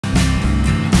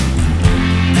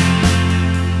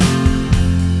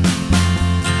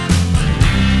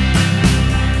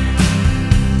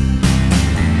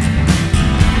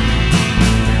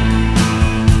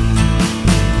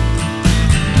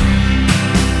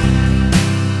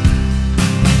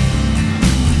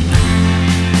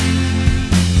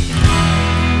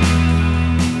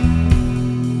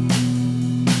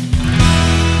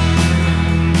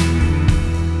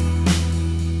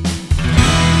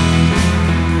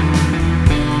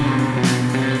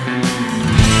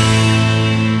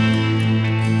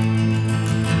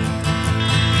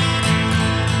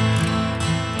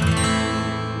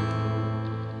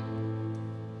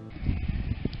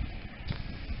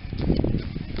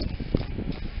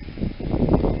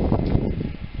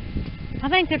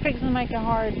think they're fixing to make a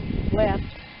hard left.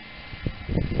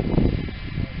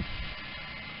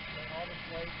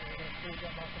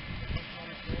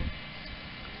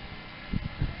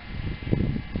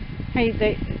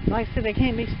 Hey, like I said, they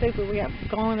can't be stupid. We got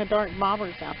glow-in-the-dark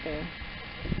bobbers out there.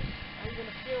 How you gonna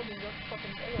steal me with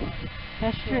fucking daylight?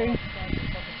 That's true.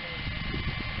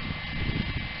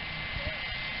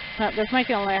 They're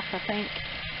making a left, I think.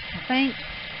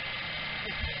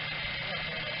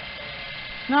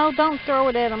 No, don't throw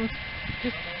it at them.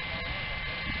 Just...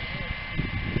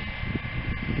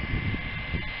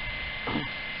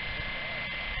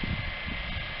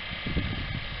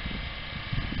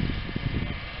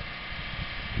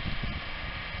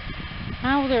 I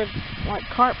know they're like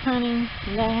carp hunting,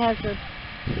 and that has a...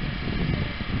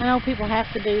 I know people have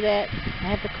to do that. They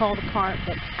have to call the carp,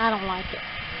 but I don't like it.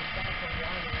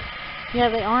 Yeah,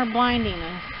 they are blinding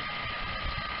us.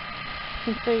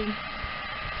 You can see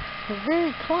we're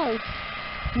very close.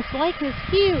 This lake is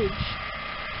huge.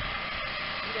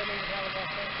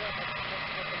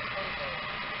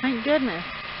 Thank goodness.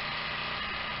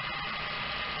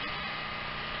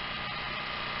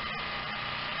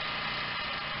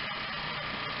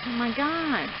 Oh my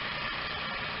God.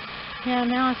 Yeah,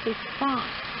 now I see spots.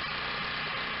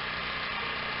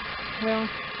 Well, if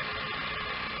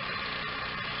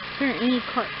there are any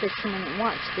carp fishermen that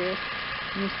watch this,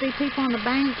 and you see people on the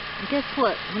bank, guess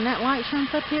what? When that light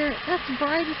shines up here, that's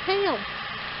bright as hell.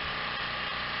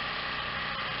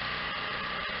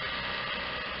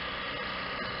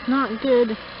 Not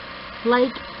good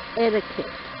lake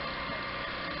etiquette.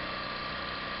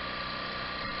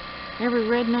 Every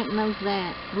redneck knows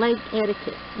that. Lake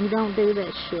etiquette. You don't do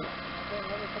that shit.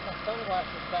 Let me put my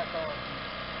sunglasses back on.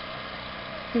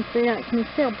 Can you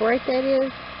see how bright that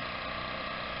is?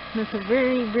 And it's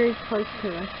very, very close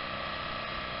to us.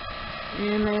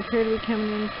 And they appear to be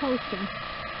coming in closer.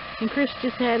 And Chris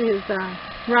just had his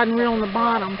rod and reel on the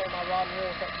bottom.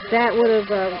 That would have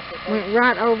went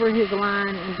right over his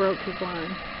line and broke his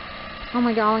line. Oh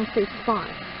my God, I can see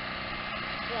spots.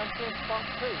 Yeah, I'm seeing spots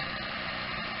too.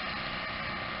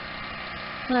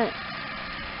 But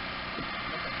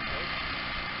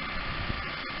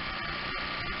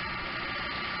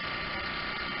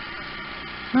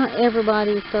not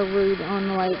everybody is so rude on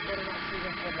the lake.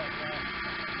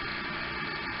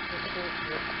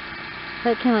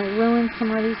 That can like ruin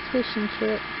somebody's fishing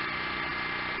trip.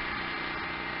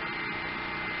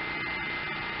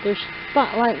 They're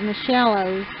spotlighting the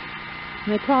shallows,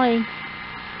 and they probably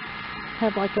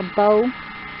have like a bow,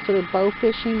 so they're bow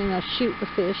fishing, and they'll shoot the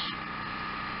fish.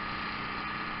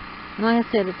 And like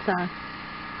I said, it's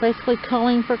basically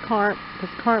culling for carp,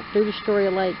 because carp do destroy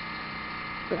a lake,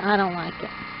 but I don't like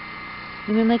it.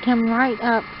 And then they come right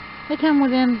up. They come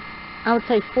within, I would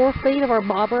say, 4 feet of our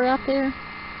bobber out there.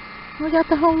 We got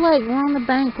the whole lake. We're on the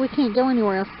bank. We can't go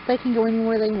anywhere else. They can go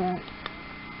anywhere they want.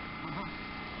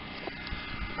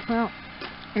 Well,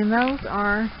 and those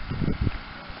are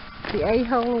the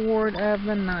A-hole award of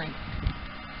the night.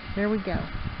 There we go.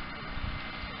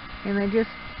 And they just,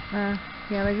 yeah,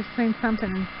 they just seen something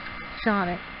and shot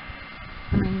it.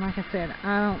 I mean, like I said,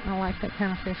 I don't like that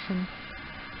kind of fishing.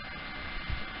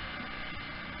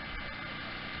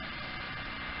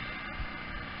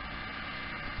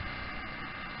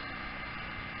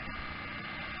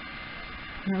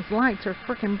 And those lights are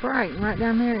freaking bright. Right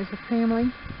down there is a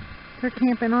family. They're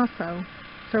camping also.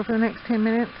 So for the next 10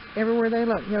 minutes, everywhere they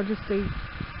look, you'll just see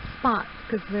spots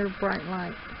because they're bright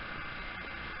lights.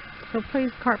 So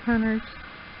please, carp hunters,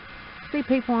 see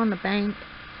people on the bank.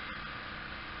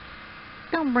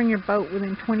 Don't bring your boat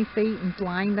within 20 feet and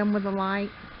blind them with a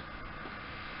light.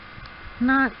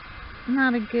 Not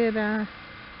a good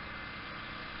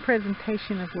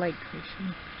presentation of lake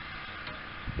fishing.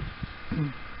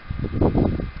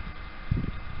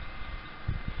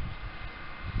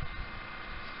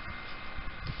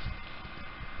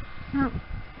 Oh.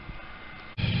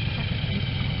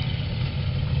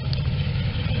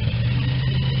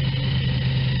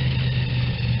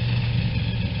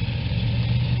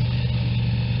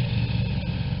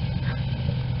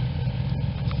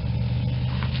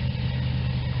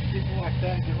 People like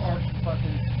that give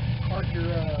Arch your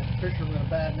fisherman a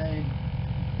bad name.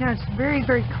 Yeah, it's very,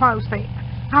 very close. I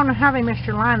don't know how they missed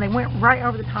your line. They went right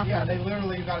over the top Yeah, of it. they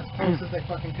literally got as close as they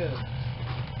fucking could.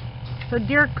 So,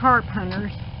 dear carp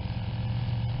hunters,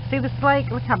 see this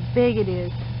lake? Look how big it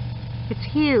is. It's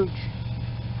huge.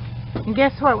 And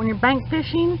guess what? When you're bank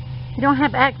fishing, you don't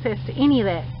have access to any of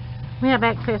that. We have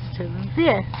access to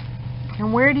this.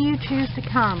 And where do you choose to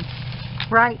come?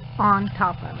 Right on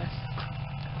top of us.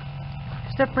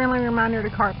 Just a friendly reminder to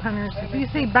carp hunters. If you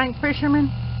see bank fishermen,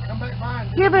 come back by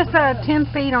and Give us 10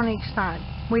 feet on each side.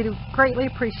 We'd greatly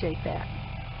appreciate that.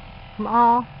 From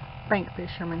all bank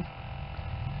fishermen.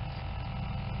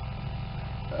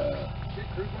 Shit,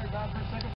 cruise back by for a second.